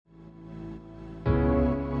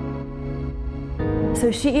So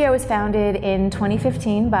SheEO was founded in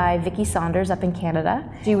 2015 by Vicki Saunders up in Canada.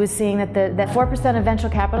 She was seeing that 4% of venture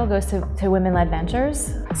capital goes to women-led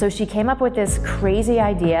ventures. So she came up with this crazy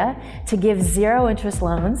idea to give zero interest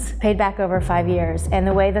loans, paid back over 5 years. And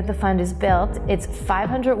the way that the fund is built, it's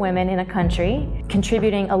 500 women in a country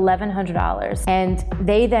contributing $1,100. And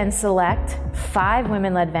they then select 5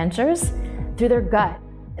 women-led ventures through their gut.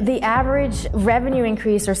 The average revenue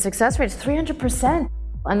increase or success rate is 300%.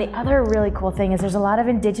 And the other really cool thing is there's a lot of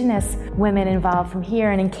Indigenous women involved from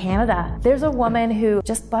here and in Canada. There's a woman who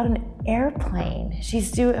just bought an airplane.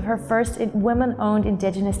 She's doing her first women-owned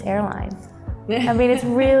Indigenous airline. I mean, it's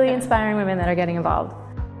really inspiring women that are getting involved.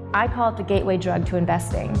 I call it the gateway drug to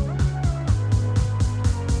investing.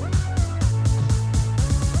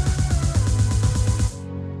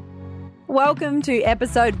 Welcome to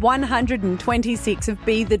episode 126 of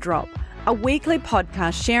Be The Drop, a weekly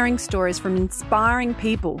podcast sharing stories from inspiring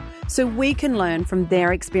people so we can learn from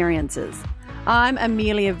their experiences. I'm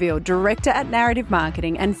Amelia Veal, Director at Narrative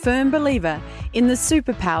Marketing and firm believer in the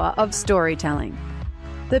superpower of storytelling.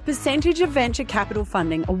 The percentage of venture capital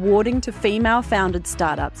funding awarding to female-founded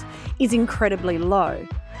startups is incredibly low.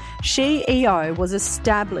 SheEO was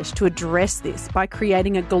established to address this by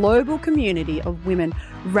creating a global community of women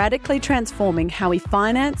radically transforming how we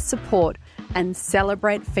finance, support, and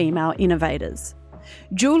celebrate female innovators.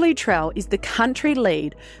 Julie Trell is the country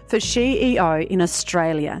lead for SheEO in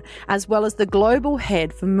Australia, as well as the global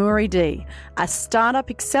head for Muri-D, a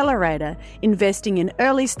startup accelerator investing in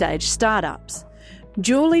early-stage startups.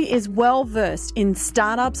 Julie is well versed in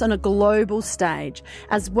startups on a global stage,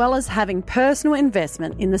 as well as having personal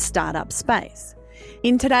investment in the startup space.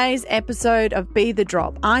 In today's episode of Be The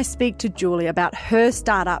Drop, I speak to Julie about her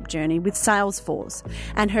startup journey with Salesforce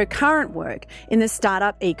and her current work in the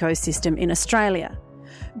startup ecosystem in Australia.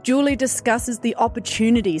 Julie discusses the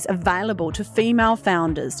opportunities available to female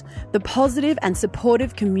founders, the positive and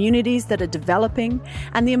supportive communities that are developing,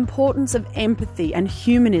 and the importance of empathy and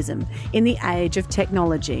humanism in the age of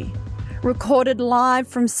technology. Recorded live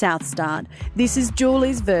from Southstart, this is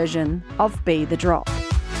Julie's version of Be The Drop.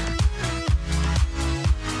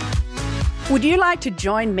 Would you like to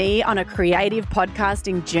join me on a creative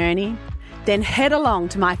podcasting journey? Then head along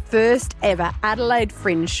to my first ever Adelaide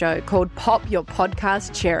Fringe show called Pop Your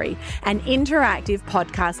Podcast Cherry, an interactive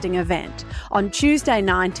podcasting event on Tuesday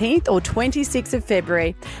 19th or 26th of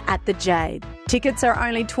February at the Jade. Tickets are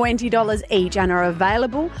only $20 each and are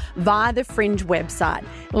available via the Fringe website,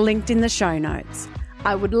 linked in the show notes.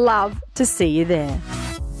 I would love to see you there.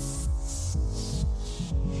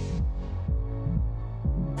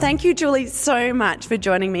 Thank you, Julie, so much for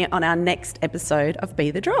joining me on our next episode of Be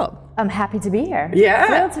The Drop. I'm happy to be here. Yeah.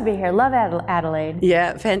 Thrilled to be here. Love Adelaide.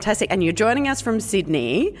 Yeah, fantastic. And you're joining us from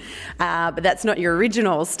Sydney, but that's not your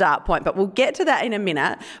original start point, but we'll get to that in a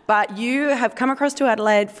minute. But you have come across to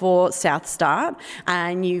Adelaide for Southstart,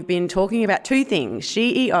 and you've been talking about two things,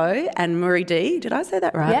 SheEO and Muri-D. Did I say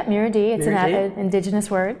that right? Yeah, Muri-D. It's an Indigenous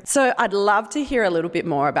word. So I'd love to hear a little bit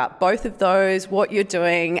more about both of those, what you're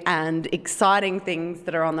doing, and exciting things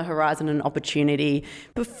that are on the horizon and opportunity.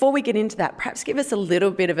 Before we get into that, perhaps give us a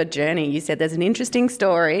little bit of a journey. You said there's an interesting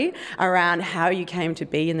story around how you came to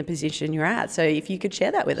be in the position you're at. So if you could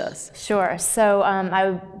share that with us. Sure. So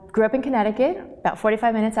I grew up in Connecticut, about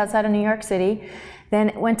 45 minutes outside of New York City,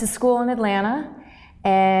 then went to school in Atlanta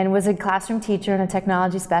and was a classroom teacher and a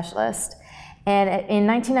technology specialist. And in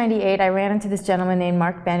 1998, I ran into this gentleman named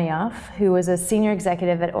Mark Benioff, who was a senior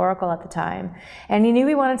executive at Oracle at the time. And he knew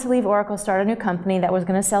he wanted to leave Oracle, start a new company that was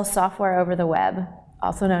going to sell software over the web,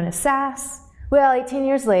 also known as SaaS. Well, 18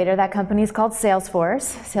 years later, that company is called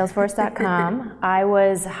Salesforce, Salesforce.com. I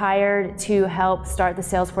was hired to help start the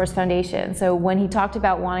Salesforce Foundation. So when he talked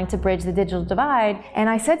about wanting to bridge the digital divide, and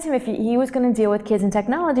I said to him if he was going to deal with kids in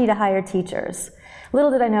technology to hire teachers. Little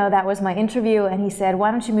did I know that was my interview, and he said,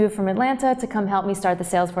 why don't you move from Atlanta to come help me start the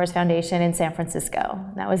Salesforce Foundation in San Francisco.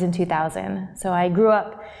 That was in 2000. So I grew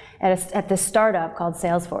up at this startup called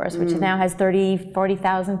Salesforce, which now has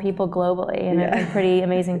 40,000 people globally, and a pretty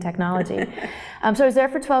amazing technology. So I was there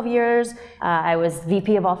for 12 years. I was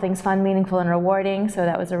VP of all things fun, meaningful, and rewarding, so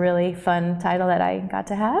that was a really fun title that I got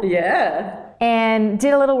to have. Yeah. And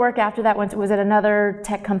did a little work after that, was at another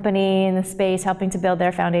tech company in the space, helping to build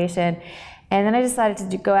their foundation. And then I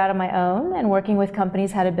decided to go out on my own and working with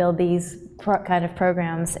companies how to build these kind of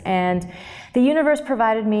programs. And the universe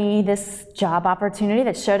provided me this job opportunity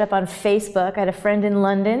that showed up on Facebook. I had a friend in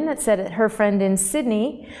London that said that her friend in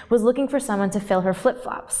Sydney was looking for someone to fill her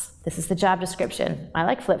flip-flops. This is the job description. I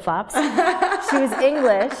like flip-flops. She was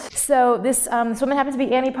English. So this woman happened to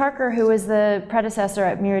be Annie Parker, who was the predecessor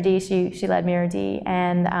at Mira-D. She led Mira-D.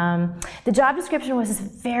 And the job description was this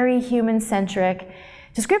very human-centric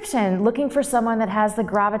description, looking for someone that has the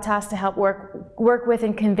gravitas to help work with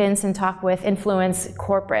and convince and talk with, influence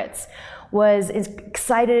corporates, was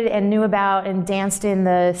excited and knew about and danced in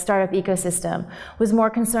the startup ecosystem, was more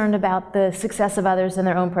concerned about the success of others than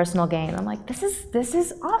their own personal gain. I'm like, this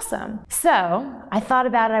is awesome. So I thought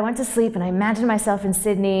about it, I went to sleep and I imagined myself in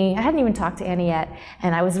Sydney. I hadn't even talked to Annie yet,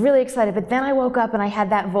 and I was really excited, but then I woke up and I had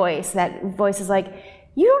that voice. That voice is like,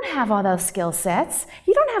 you don't have all those skill sets.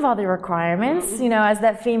 You don't have all the requirements. You know, as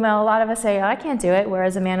that female, a lot of us say, oh, I can't do it.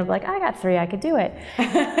 Whereas a man would be like, I got 3, I could do it.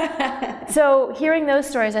 So hearing those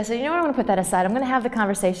stories, I said, you know what, I'm going to put that aside. I'm going to have the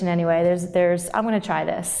conversation anyway. I'm going to try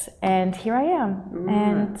this. And here I am.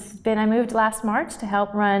 And I moved last March to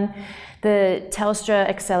help run the Telstra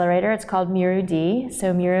Accelerator. It's called Miru-D.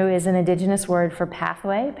 So Miru is an indigenous word for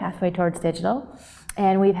pathway towards digital.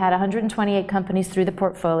 And we've had 128 companies through the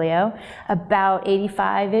portfolio. About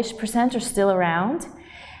 85-ish% are still around.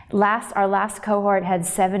 Our last cohort had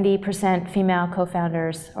 70% female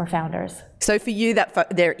co-founders or founders. So for you,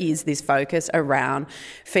 there is this focus around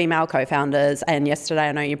female co-founders, and yesterday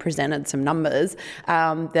I know you presented some numbers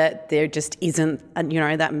that there just isn't,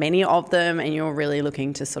 that many of them, and you're really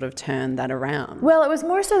looking to sort of turn that around. Well, it was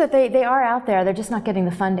more so that they are out there, they're just not getting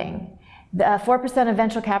the funding. 4% of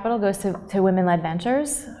venture capital goes to women-led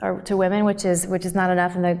ventures, or to women, which is not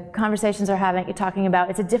enough. And the conversations talking about,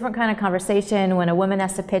 it's a different kind of conversation when a woman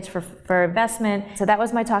has to pitch for investment. So that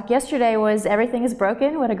was my talk yesterday, was everything is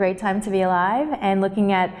broken, what a great time to be alive, and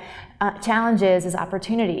looking at challenges as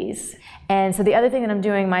opportunities. And so the other thing that I'm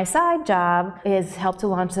doing, my side job, is help to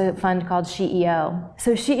launch a fund called SheEO.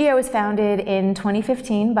 So SheEO was founded in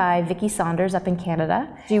 2015 by Vicky Saunders up in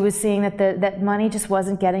Canada. She was seeing that money just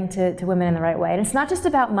wasn't getting to women in the right way. And it's not just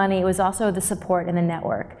about money, it was also the support and the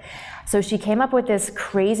network. So she came up with this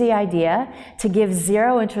crazy idea to give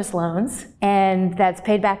 0 interest loans, and that's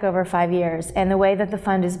paid back over 5 years. And the way that the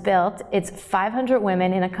fund is built, it's 500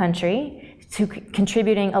 women in a country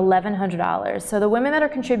contributing $1,100. So the women that are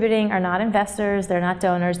contributing are not investors, they're not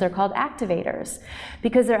donors, they're called activators,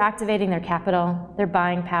 because they're activating their capital, their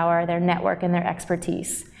buying power, their network, and their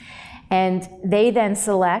expertise. And they then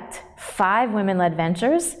select 5 women-led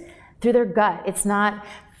ventures through their gut. It's not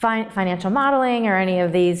financial modeling or any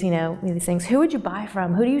of these, these things. Who would you buy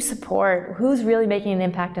from? Who do you support? Who's really making an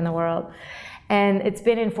impact in the world? And it's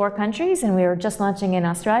been in 4 countries, and we were just launching in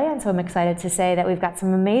Australia, and so I'm excited to say that we've got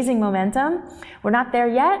some amazing momentum. We're not there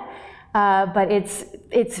yet, but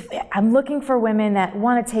I'm looking for women that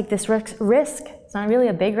want to take this risk. It's not really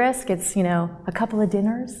a big risk. It's, a couple of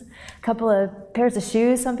dinners, a couple of pairs of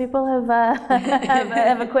shoes, some people have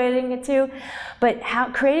equating it to. But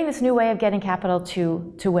creating this new way of getting capital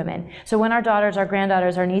to women. So when our daughters, our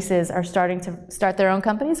granddaughters, our nieces are starting to start their own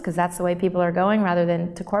companies, because that's the way people are going rather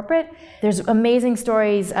than to corporate, there's amazing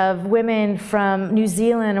stories of women from New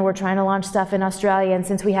Zealand who were trying to launch stuff in Australia, and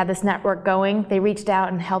since we had this network going, they reached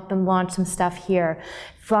out and helped them launch some stuff here.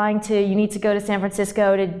 You need to go to San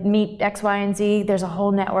Francisco to meet X, Y, and Z. There's a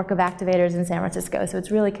whole network of activators in San Francisco, so it's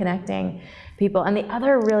really connecting people. And the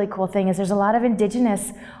other really cool thing is there's a lot of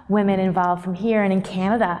indigenous women involved from here and in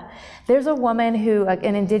Canada. There's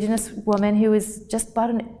an indigenous woman who has just bought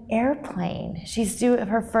an airplane. She's doing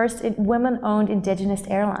her first women-owned indigenous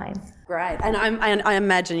airline. Great. And I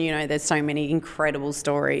imagine, there's so many incredible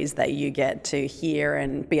stories that you get to hear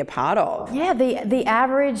and be a part of. Yeah, the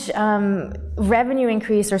average revenue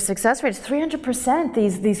increase or success rate is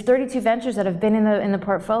 300%. These 32 ventures that have been in the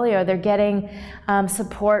portfolio, they're getting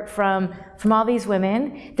support from all these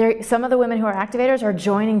women. Some of the women who are activators are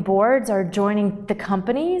joining boards, are joining the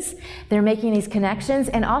companies. They're making these connections.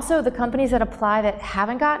 And also the companies that apply that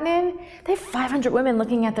haven't gotten in, they have 500 women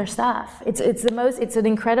looking at their stuff. It's an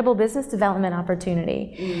incredible business development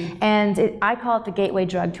opportunity. And I call it the gateway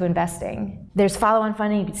drug to investing. There's follow-on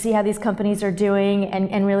funding. You can see how these companies are doing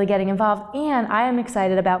and really getting involved. And I am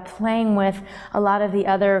excited about playing with a lot of the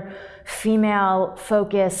other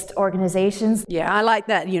female-focused organizations. Yeah, I like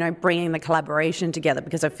that, bringing the collaboration together,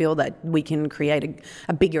 because I feel that we can create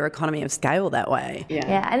a bigger economy of scale that way.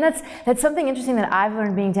 Yeah, and that's something interesting that I've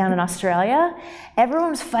learned being down in Australia. Everyone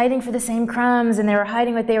was fighting for the same crumbs, and they were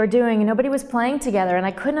hiding what they were doing, and nobody was playing together, and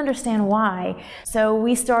I couldn't understand understand why. So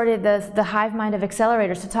we started the hive mind of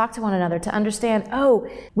accelerators to talk to one another, to understand, oh,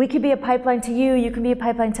 we could be a pipeline to you, you can be a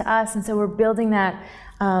pipeline to us, and so we're building that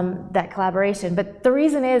collaboration. But the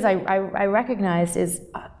reason is, I recognized is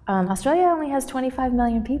Australia only has 25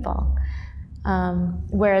 million people.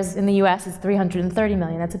 Whereas in the U.S. it's 330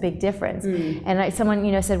 million. That's a big difference. And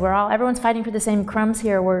someone said everyone's fighting for the same crumbs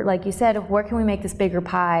here. We're, like you said, where can we make this bigger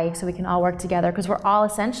pie so we can all work together? Because we're all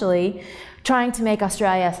essentially trying to make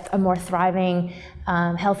Australia a more thriving,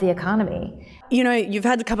 healthy economy. You've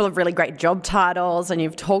had a couple of really great job titles, and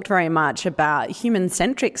you've talked very much about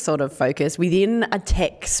human-centric sort of focus within a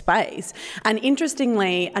tech space. And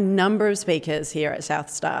interestingly, a number of speakers here at South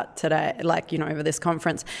Start today, over this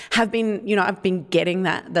conference, have been, I've been getting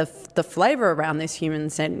the flavour around this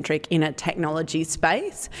human-centric in a technology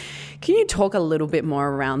space. Can you talk a little bit more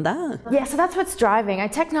around that? Yeah, so that's what's driving.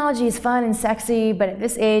 Technology is fun and sexy, but at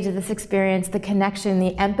this age, at this experience, the connection,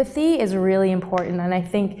 the empathy is really important. And I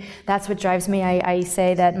think that's what drives me. I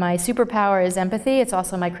say that my superpower is empathy. It's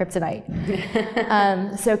also my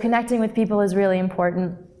kryptonite. So connecting with people is really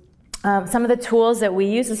important. Some of the tools that we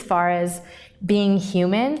use as far as being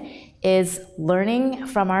human is learning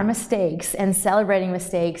from our mistakes and celebrating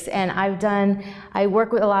mistakes. And I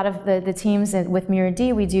work with a lot of the teams with Mira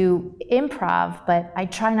D. We do improv, but I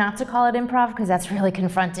try not to call it improv because that's really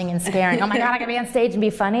confronting and scaring. Oh my God, I gotta be on stage and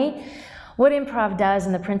be funny. What improv does,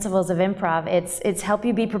 and the principles of improv, it's help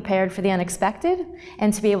you be prepared for the unexpected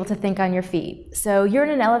and to be able to think on your feet. So you're in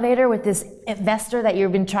an elevator with this investor that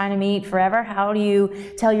you've been trying to meet forever. How do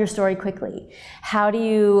you tell your story quickly? How do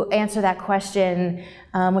you answer that question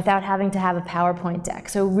without having to have a PowerPoint deck?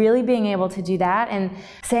 So really being able to do that and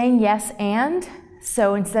saying yes and.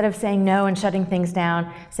 So instead of saying no and shutting things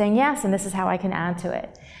down, saying yes, and this is how I can add to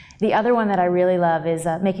it. The other one that I really love is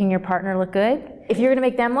making your partner look good. If you're gonna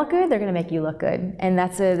make them look good, they're gonna make you look good. And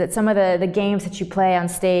that's some of the games that you play on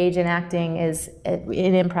stage and acting in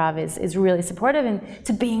improv is really supportive and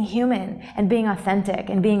to being human and being authentic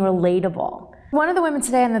and being relatable. One of the women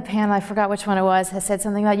today on the panel, I forgot which one it was, has said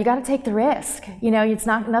something about you gotta take the risk.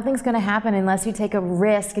 Nothing's gonna happen unless you take a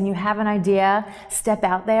risk and you have an idea, step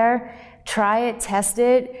out there. Try it, test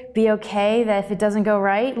it, be okay that if it doesn't go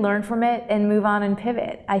right, learn from it and move on and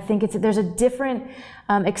pivot. I think there's a different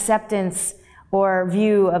acceptance or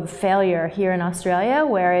view of failure here in Australia,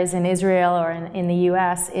 whereas in Israel or in the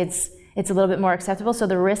US, it's a little bit more acceptable, so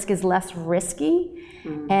the risk is less risky.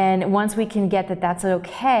 And once we can get that that's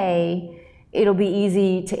okay, it'll be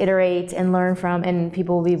easy to iterate and learn from, and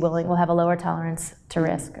people will have a lower tolerance to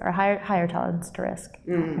risk or higher tolerance to risk.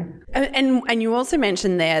 And you also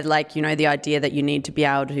mentioned there, the idea that you need to be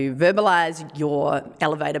able to verbalize your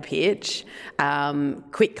elevator pitch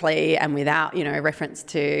quickly and without, reference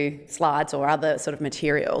to slides or other sort of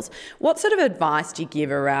materials. What sort of advice do you give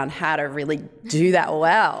around how to really do that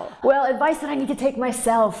well? Well, advice that I need to take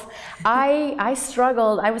myself. I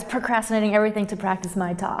struggled. I was procrastinating everything to practice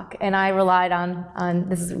my talk, and I relied on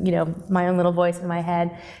this is my own little voice in my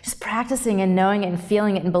head, just practicing and knowing it and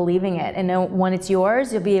feeling it and believing it, and know when it's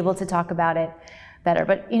yours, you'll be able to talk about it better.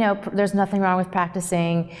 But there's nothing wrong with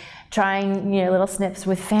practicing, trying little snips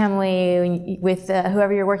with family, with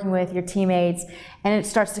whoever you're working with, your teammates, and it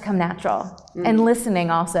starts to come natural. And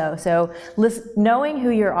listening also. So knowing who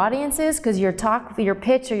your audience is, because your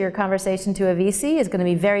pitch or your conversation to a VC is going to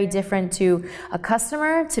be very different to a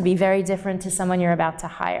customer, to be very different to someone you're about to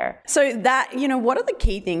hire. So that, what are the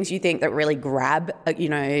key things you think that really grab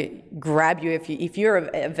you if you're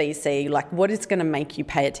a VC? What is going to make you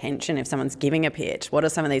pay attention if someone's giving a pitch? What are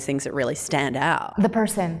some of these things that really stand out? The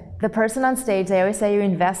person on stage. They always say you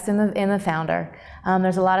invest in the founder.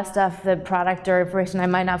 There's a lot of stuff, the product or information I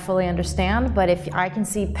might not fully understand, but if I can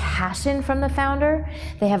see passion from the founder,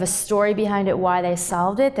 they have a story behind it, why they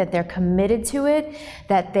solved it, that they're committed to it,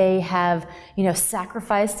 that they have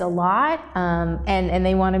sacrificed a lot, and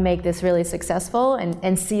they want to make this really successful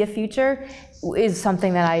and see a future, is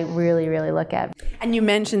something that I really, really look at. And you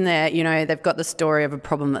mentioned there, they've got the story of a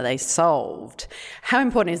problem that they solved. How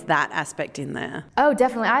important is that aspect in there? Oh,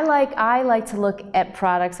 definitely. I like to look at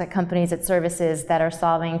products, at companies, at services that are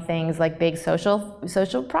solving things like big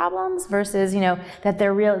social problems versus, that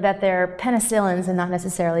they're penicillins and not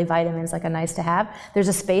necessarily vitamins, like a nice to have. There's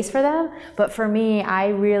a space for them, but for me, I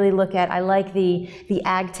really I like the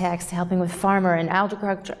ag techs helping with farmer and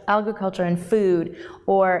agriculture and food,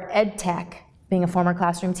 or ed tech. being a former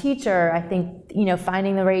classroom teacher, I think,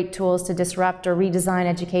 finding the right tools to disrupt or redesign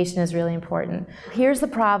education is really important. Here's the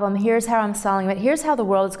problem, here's how I'm solving it, here's how the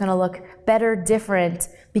world is going to look better, different,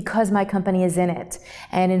 because my company is in it.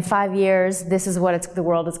 And in 5 years, this is what the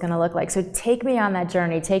world is going to look like. So take me on that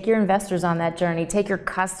journey, take your investors on that journey, take your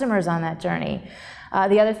customers on that journey.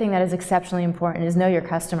 The other thing that is exceptionally important is know your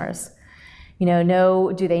customers.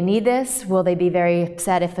 Know, do they need this? Will they be very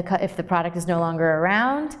upset if the product is no longer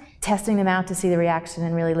around? Testing them out to see the reaction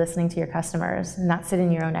and really listening to your customers, and not sit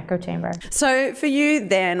in your own echo chamber. So for you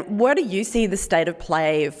then, what do you see the state of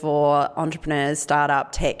play for entrepreneurs,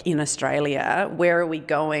 startup tech in Australia? Where are we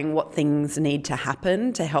going? What things need to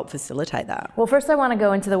happen to help facilitate that? Well, first I want to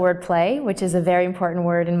go into the word play, which is a very important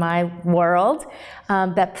word in my world.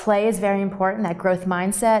 That play is very important, that growth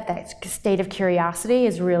mindset, that state of curiosity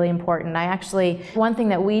is really important. One thing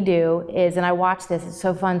that we do is, and I watch this, it's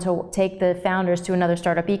so fun to take the founders to another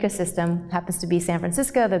startup ecosystem, happens to be San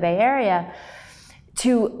Francisco, the Bay Area,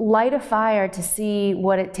 to light a fire to see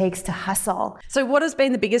what it takes to hustle. So what has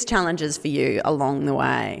been the biggest challenges for you along the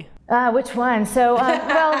way? Which one? So,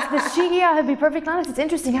 the CEO, to be perfectly honest, it's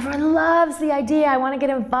interesting. Everyone loves the idea. I want to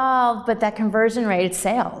get involved, but that conversion rate, it's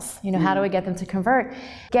sales. How do we get them to convert?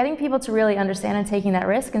 Getting people to really understand and taking that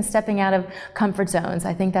risk and stepping out of comfort zones.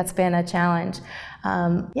 I think that's been a challenge.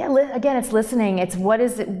 Again, it's listening. It's what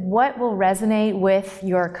will resonate with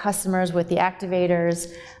your customers, with the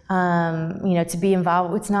activators. To be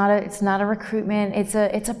involved. It's not a recruitment. It's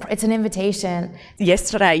an invitation.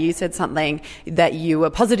 Yesterday, you said something that you were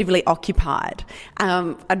positively occupied.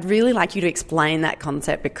 I'd really like you to explain that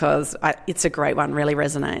concept because it's a great one. Really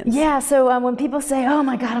resonates. Yeah. So when people say, "Oh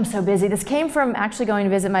my God, I'm so busy," this came from actually going to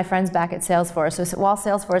visit my friends back at Salesforce. So while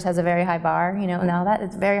Salesforce has a very high bar, now that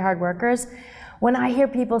it's very hard workers. When I hear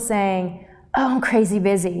people saying, "Oh, I'm crazy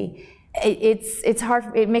busy," it's hard.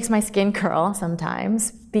 It makes my skin curl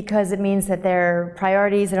sometimes because it means that their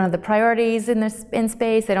priorities, they don't have the priorities in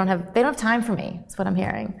space. They don't have time for me. That's what I'm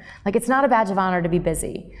hearing. Like, it's not a badge of honor to be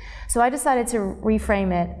busy. So I decided to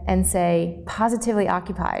reframe it and say positively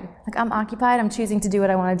occupied. Like, I'm occupied. I'm choosing to do what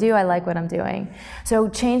I want to do. I like what I'm doing. So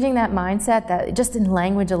changing that mindset, that just in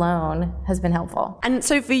language alone, has been helpful. And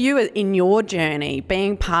so for you in your journey,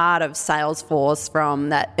 being part of Salesforce from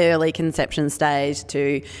that early conception stage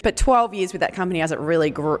but 12 years with that company as it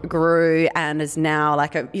really grew and is now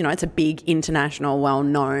like it's a big international,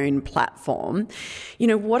 well-known platform.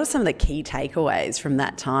 What are some of the key takeaways from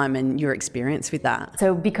that time and your experience with that?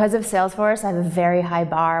 So because of Salesforce, I have a very high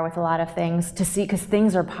bar with a lot of things to see, because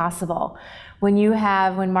things are possible. When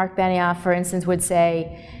Mark Benioff, for instance, would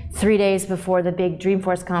say 3 days before the big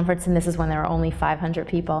Dreamforce conference, and this is when there were only 500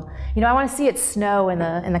 people, I want to see it snow in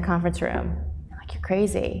the conference room. I'm like, you're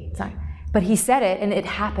crazy. It's not. But he said it, and it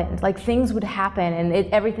happened. Like, things would happen, and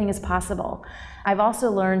everything is possible. I've also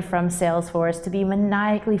learned from Salesforce to be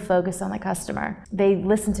maniacally focused on the customer. They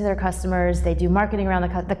listen to their customers. They do marketing around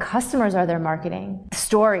the customers are their marketing.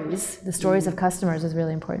 The stories of customers is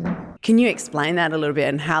really important. Can you explain that a little bit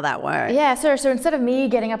and how that works? Yeah, sure. So instead of me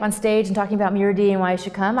getting up on stage and talking about Mira D and why you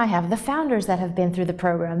should come, I have the founders that have been through the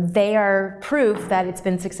program. They are proof that it's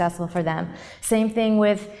been successful for them. Same thing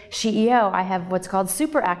with SheEO. I have what's called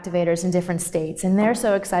super activators in different states, and they're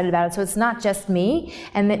so excited about it. So it's not just me,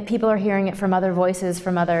 and that people are hearing it from other voices,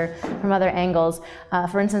 from other angles.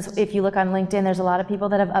 For instance, if you look on LinkedIn, there's a lot of people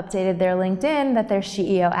that have updated their LinkedIn that they're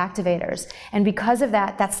SheEO activators. And because of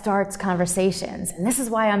that, that starts conversations. And this is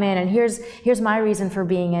why I'm in, and here's my reason for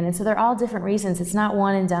being in. And so they're all different reasons. It's not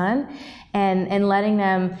one and done. And letting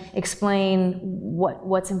them explain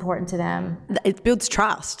what's important to them. It builds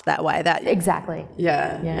trust that way. Exactly.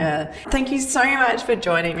 Yeah. Thank you so much for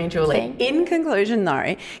joining me, Julie. In conclusion,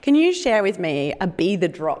 though, can you share with me a Be the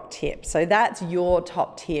Drop tip? So that's your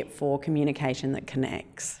top tip for communication that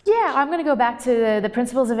connects. Yeah, I'm going to go back to the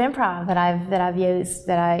principles of improv that I've used.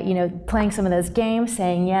 Playing some of those games,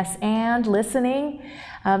 saying yes and listening.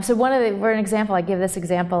 For an example, I give this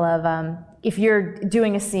example of. If you're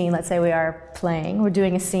doing a scene, let's say we're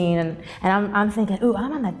doing a scene, and I'm thinking, ooh,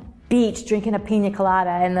 I'm on the beach drinking a pina colada,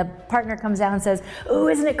 and the partner comes out and says, ooh,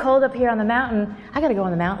 isn't it cold up here on the mountain? I gotta go on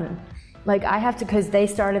the mountain. Like, I have to, because they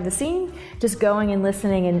started the scene, just going and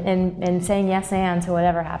listening and saying yes and to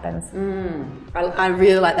whatever happens. I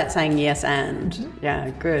really like that, saying yes and. Mm-hmm. Yeah,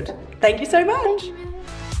 good. Thank you so much. Thank you.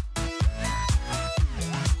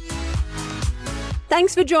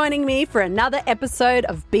 Thanks for joining me for another episode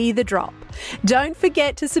of Be the Drop. Don't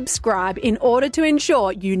forget to subscribe in order to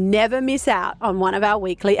ensure you never miss out on one of our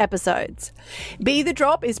weekly episodes. Be the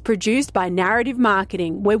Drop is produced by Narrative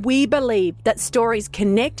Marketing, where we believe that stories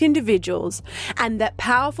connect individuals and that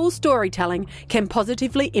powerful storytelling can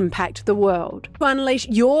positively impact the world. To unleash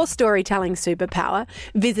your storytelling superpower,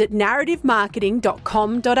 visit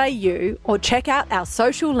narrativemarketing.com.au or check out our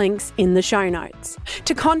social links in the show notes.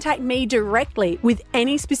 To contact me directly with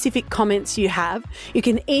any specific comments you have, you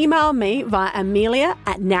can email me via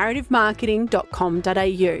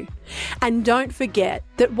amelia@narrativemarketing.com.au. And don't forget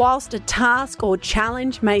that whilst a task or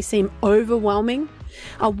challenge may seem overwhelming,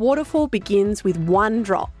 a waterfall begins with one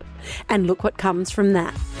drop. And look what comes from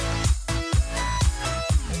that.